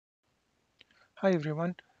Hi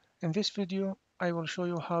everyone. In this video, I will show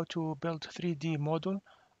you how to build 3D model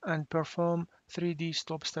and perform 3D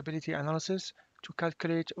slope stability analysis to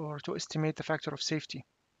calculate or to estimate the factor of safety.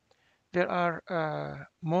 There are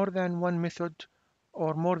more than one method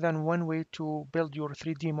or more than one way to build your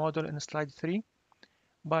 3D model in slide 3,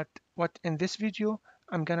 but what in this video,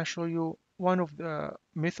 I'm gonna show you one of the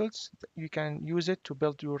methods that you can use it to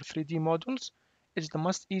build your 3D models. It's the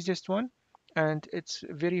most easiest one and it's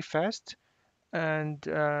very fast and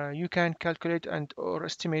you can calculate and or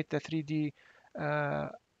estimate the 3D uh,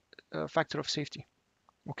 factor of safety.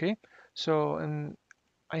 Okay, so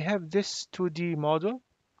I have this 2D model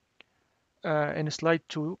in slide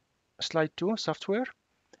 2 software.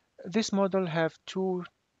 This model have two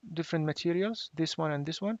different materials, this one and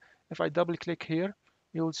this one. If I double click here,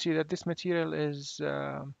 you will see that this material is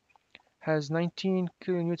has 19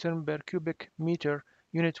 kilonewton per cubic meter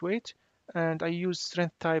unit weight, and I use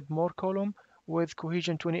strength type Moore column with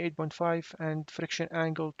cohesion 28.5 and friction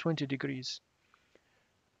angle 20 degrees.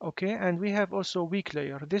 Okay, and we have also weak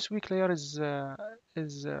layer. This weak layer is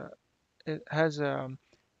it has a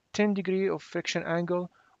 10 degree of friction angle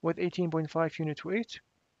with 18.5 unit weight,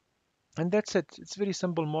 and that's it. It's very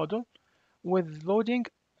simple model with loading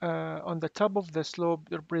on the top of the slope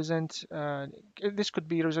represent this could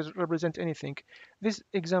be represent anything. This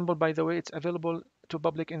example, by the way, it's available to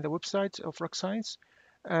public in the website of rock science,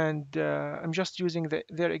 and I'm just using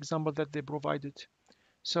their example that they provided.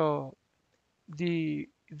 So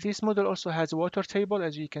this model also has a water table,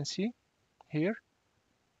 as you can see here.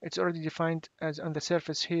 It's already defined as on the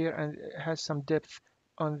surface here, and it has some depth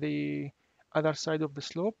on the other side of the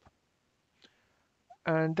slope.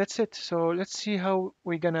 And that's it. So let's see how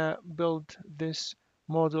we're gonna build this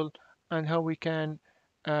model and how we can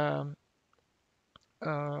um,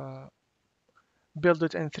 uh, build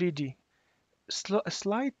it in 3D.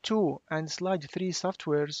 Slide 2 and Slide 3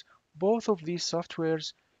 softwares, both of these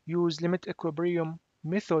softwares use limit equilibrium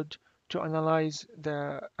method to analyze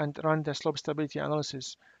and run the slope stability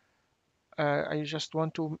analysis. I just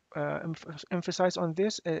want to emphasize on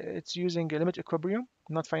this. It's using a limit equilibrium,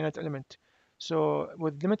 not finite element. So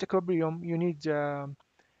with limit equilibrium, you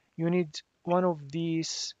need one of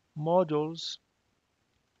these models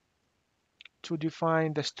to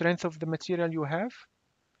define the strength of the material you have.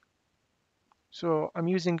 So I'm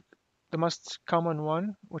using the most common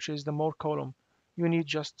one, which is the Moore column. You need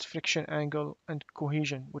just friction angle and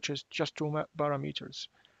cohesion, which is just two parameters.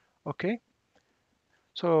 Okay,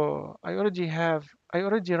 so I already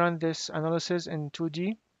ran this analysis in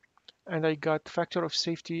 2D, and I got factor of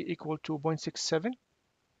safety equal to 0.67,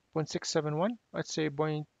 0.671, let's say zero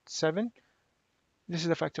point 0.7. This is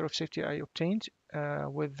the factor of safety I obtained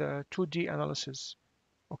with the 2D analysis.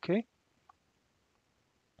 Okay,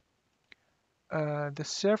 the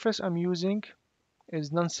surface I'm using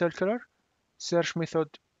is non-circular search method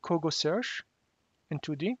Kogo search in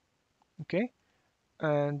 2D. Okay,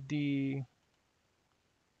 and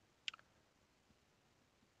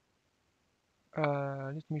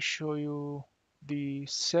let me show you the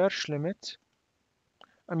search limit.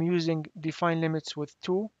 I'm using define limits with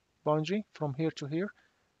two boundary from here to here.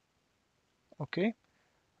 Okay,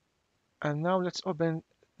 and now let's open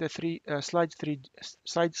the slide 3.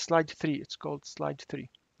 It's called slide 3.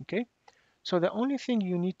 Okay, so the only thing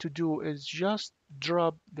you need to do is just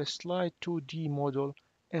drop the slide 2D model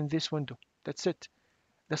in this window. That's it.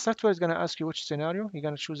 The software is going to ask you which scenario. You're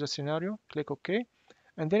going to choose a scenario, click OK,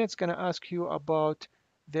 and then it's going to ask you about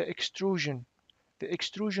the extrusion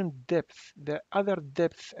depth, the other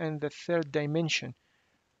depth, and the third dimension.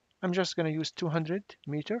 I'm just going to use 200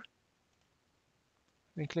 meter.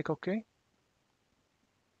 Then click OK.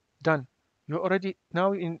 Done. You already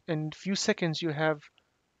now in few seconds you have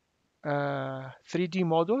 3D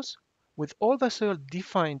models with all the soil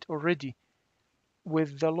defined already,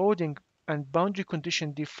 with the loading and boundary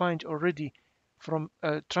condition defined already from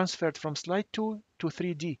transferred from slide 2 to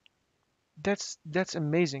 3D. That's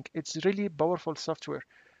amazing. It's really powerful software.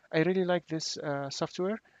 I really like this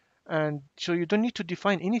software, and so you don't need to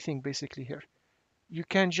define anything basically here. You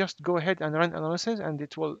can just go ahead and run analysis, and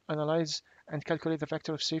it will analyze and calculate the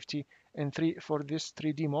factor of safety for this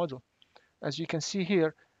 3D model. As you can see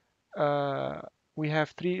here, uh, we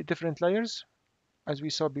have three different layers, as we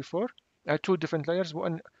saw before. Two different layers,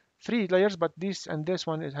 three layers, but this and this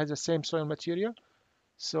one it has the same soil material.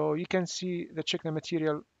 So you can see check the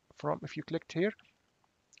material from if you clicked here.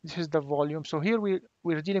 This is the volume. So here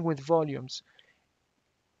we're dealing with volumes.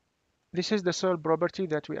 This is the soil property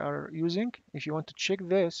that we are using. If you want to check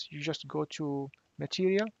this, you just go to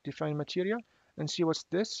material, define material, and see what's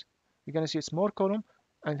this. You're gonna see it's Moore column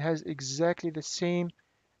and has exactly the same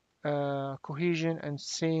cohesion and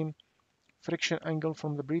same friction angle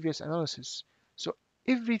from the previous analysis. So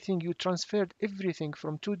everything you transferred everything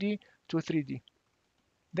from 2D to 3D.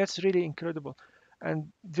 That's really incredible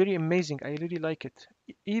and very amazing. I really like it.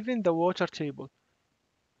 Even the water table.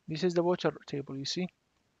 This is the water table, you see?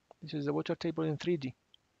 This is the water table in 3D.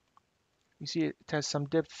 You see it has some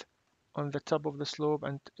depth on the top of the slope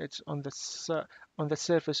and it's on the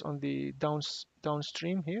surface on the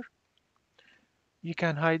downstream here. You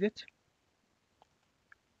can hide it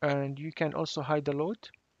and you can also hide the load.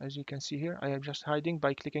 As you can see here, I am just hiding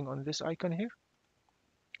by clicking on this icon here,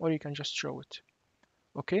 or you can just show it.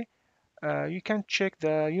 Okay, you can check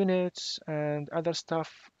the units and other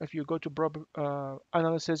stuff. If you go to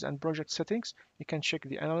analysis and project settings, you can check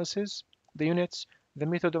the analysis, the units, the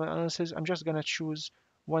method of analysis. I'm just gonna choose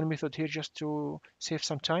one method here just to save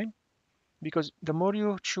some time, because the more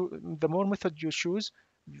you choose, the more method you choose,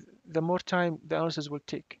 the more time the analysis will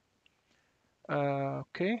take.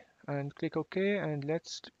 Okay, and click OK, and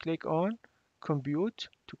let's click on compute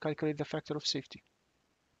to calculate the factor of safety.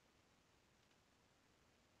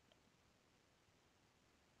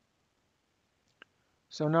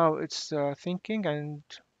 So now it's thinking, and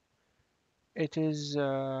it is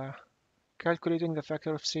calculating the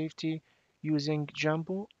factor of safety using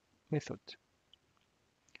Jumbo method.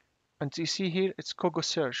 And you see here it's Kogo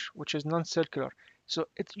search, which is non-circular. So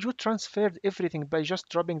you transferred everything by just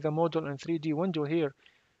dropping the model in 3D window here.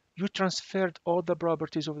 You transferred all the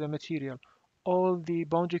properties of the material, all the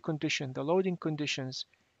boundary condition, the loading conditions,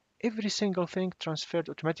 every single thing transferred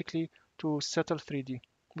automatically to Settle 3D,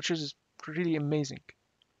 which is really amazing.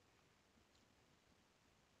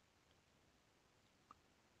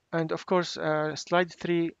 And of course, slide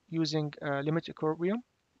 3 using limit equilibrium,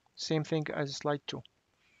 same thing as slide 2.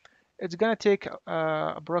 It's gonna take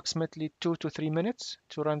approximately 2 to 3 minutes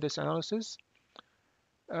to run this analysis.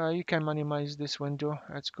 You can minimize this window.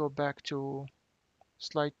 Let's go back to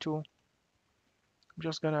slide 2. I'm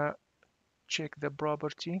just gonna check the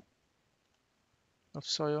property of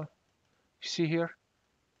soil. You see here,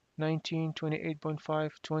 19,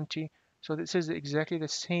 28.5, 20. So this is exactly the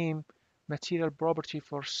same material property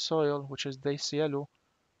for soil, which is this yellow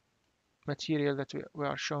material that we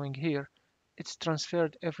are showing here. It's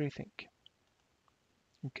transferred everything.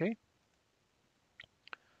 Okay.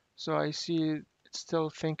 So I see it's still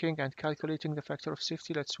thinking and calculating the factor of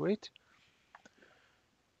safety. Let's wait.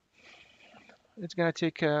 It's gonna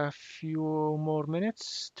take a few more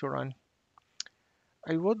minutes to run.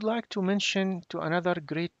 I would like to mention to another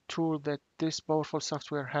great tool that this powerful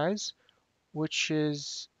software has, which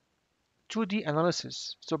is 2D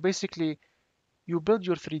analysis. So basically, you build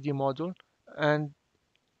your 3D model and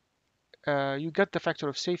you get the factor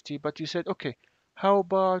of safety, but you said, okay, how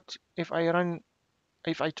about if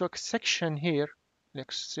I took section here,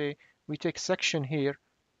 let's say we take section here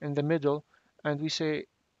in the middle, and we say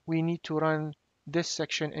we need to run this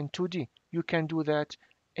section in 2D. You can do that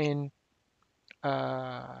in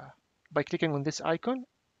by clicking on this icon,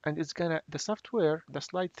 and the software, the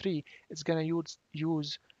slide 3, it's gonna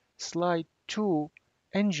use slide 2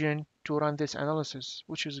 engine to run this analysis,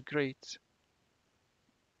 which is great.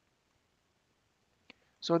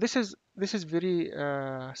 So this is very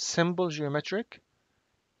simple geometric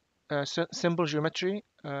simple geometry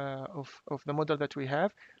of the model that we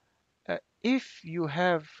have. If you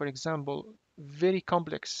have, for example, very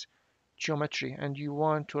complex geometry and you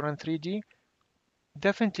want to run 3D,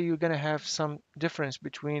 definitely you're going to have some difference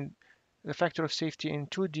between the factor of safety in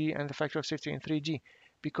 2D and the factor of safety in 3D,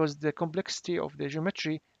 because the complexity of the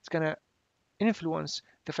geometry is going to influence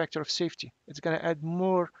the factor of safety. It's going to add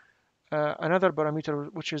more another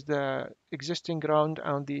parameter, which is the existing ground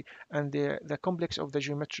and the complex of the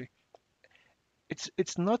geometry.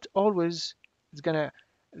 It's not always it's gonna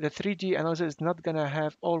the 3D analysis is not gonna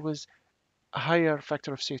have always a higher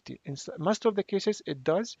factor of safety. In most of the cases, it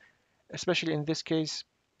does, especially in this case.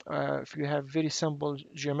 If you have very simple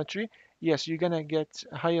geometry, yes, you're gonna get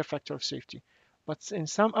a higher factor of safety. But in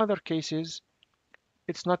some other cases,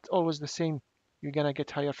 it's not always the same. You're gonna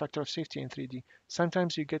get higher factor of safety in 3D.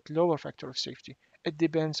 Sometimes you get lower factor of safety. It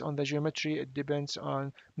depends on the geometry. It depends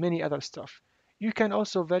on many other stuff. You can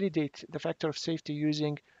also validate the factor of safety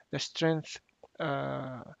using the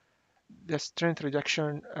uh, strength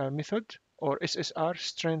reduction method, or SSR,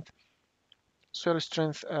 soil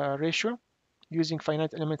strength ratio, using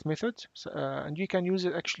finite element method. And you can use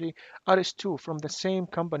it actually RS2 from the same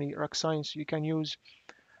company, Rock Science. You can use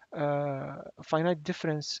finite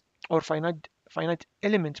difference or finite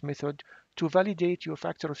element method to validate your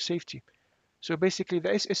factor of safety. So basically, the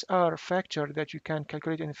SSR factor that you can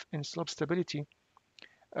calculate in slope stability,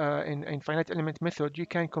 in finite element method, you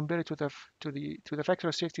can compare it to the factor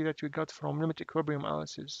of safety that we got from limit equilibrium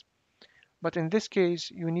analysis. But in this case,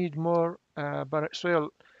 you need more soil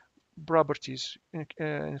properties.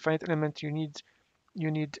 In finite element, you need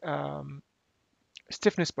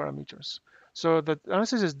stiffness parameters. So the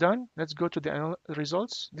analysis is done. Let's go to the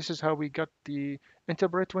results. This is how we got the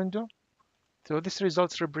interpret window. So these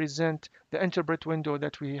results represent the interpret window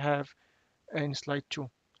that we have in slide 2.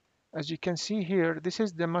 As you can see here, this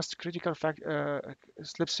is the most critical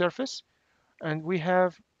slip surface, and we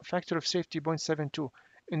have factor of safety 0.72.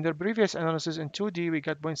 In the previous analysis in 2D, we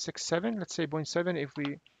got 0.67. Let's say 0.7 if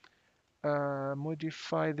we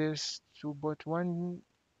modify this to 0.1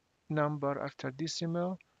 number after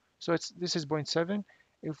decimal. So this is 0.7.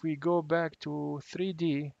 If we go back to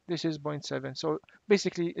 3D, this is 0.7. So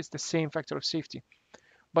basically, it's the same factor of safety.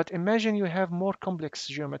 But imagine you have more complex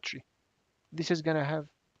geometry. This is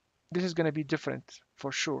gonna be different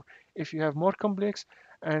for sure. If you have more complex,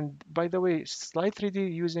 and by the way,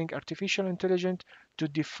 SLIDE3 using artificial intelligence to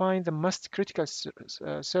define the most critical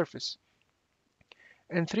surface.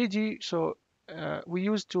 In 3D, so we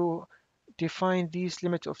used to define these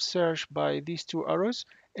limit of search by these two arrows.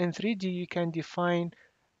 In 3D, you can define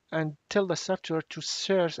and tell the software to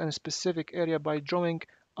search in a specific area by drawing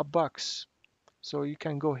a box. So you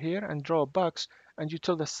can go here and draw a box, and you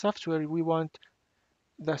tell the software we want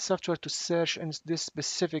the software to search in this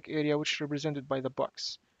specific area which is represented by the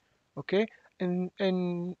box. Okay,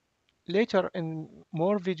 and later in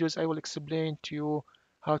more videos I will explain to you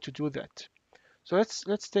how to do that. So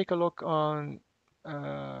let's take a look on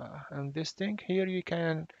this thing. Here you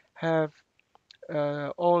can have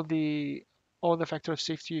all the factor of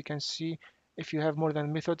safety. You can see if you have more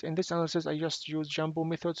than method. In this analysis, I just use jumbo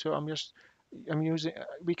method, so I'm using.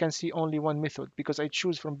 We can see only one method because I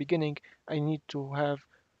choose from beginning. I need to have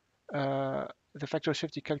the factor of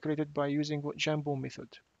safety calculated by using jumbo method.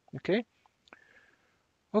 Okay.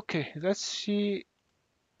 Okay. Let's see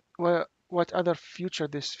what other feature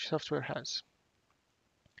this software has.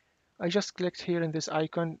 I just clicked here in this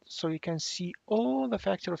icon so you can see all the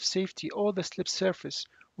factor of safety, all the slip surface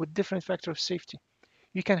with different factor of safety.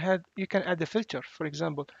 You can add a filter, for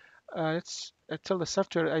example. Let's tell the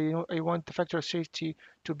software I want the factor of safety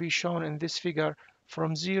to be shown in this figure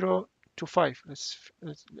from 0 to 5.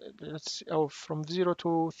 From 0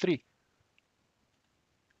 to 3.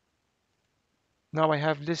 Now I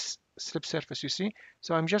have this slip surface, you see.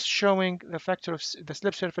 So I'm just showing the factor of the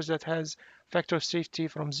slip surface that has factor of safety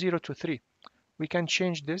from 0 to 3. We can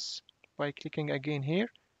change this by clicking again here.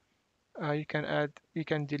 You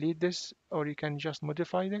can delete this, or you can just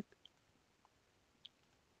modify it.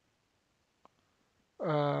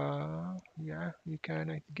 Yeah, you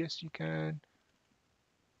can. I guess you can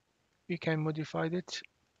modify it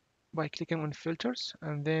by clicking on filters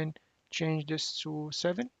and then change this to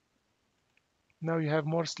 7. Now you have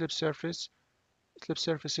more slip surfaces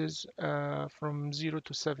from 0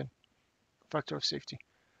 to 7 factor of safety.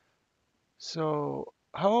 So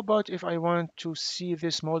how about if I want to see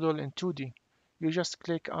this model in 2D? You just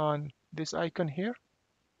click on this icon here,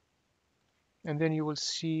 and then you will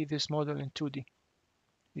see this model in 2D.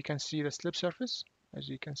 You can see the slip surface, as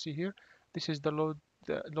you can see here. This is the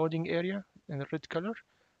loading area in the red color,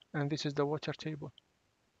 and this is the water table.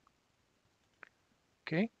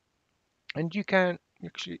 Okay, and you can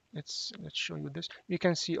actually let's show you this. You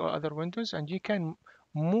can see all other windows, and you can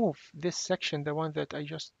move this section, the one that I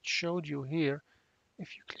just showed you here.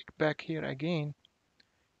 If you click back here again,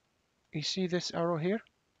 you see this arrow here.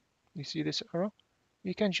 You see this arrow?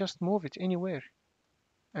 You can just move it anywhere,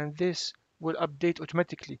 and this will update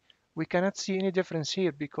automatically. We cannot see any difference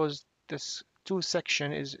here because this two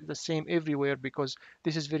section is the same everywhere because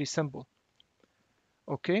this is very simple.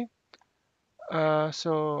 Okay,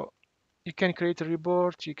 so you can create a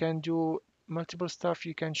report, you can do multiple stuff,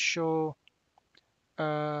 you can show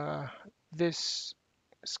this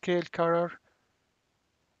scale color,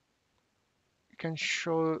 you can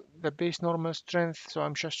show the base normal strength. So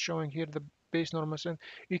I'm just showing here the base normal strength.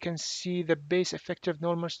 You can see the base effective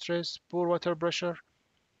normal stress, pore water pressure.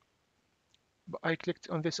 I clicked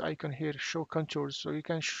on this icon here, show contours, so you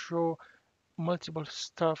can show multiple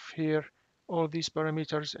stuff here, all these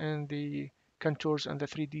parameters and the contours and the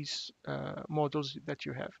 3D models that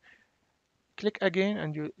you have. Click again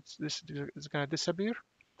and this is going to disappear.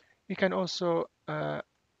 You can also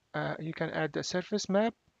you can add a surface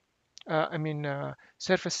map,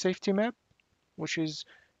 surface safety map, which is,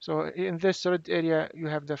 so in this red area you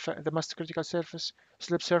have the most critical surface,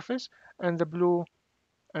 slip surface, and the blue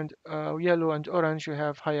and yellow and orange you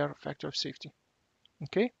have higher factor of safety.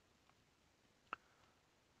 Okay.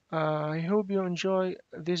 I hope you enjoy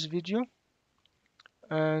this video,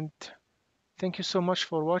 and thank you so much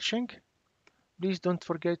for watching. Please don't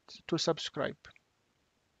forget to subscribe.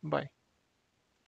 Bye.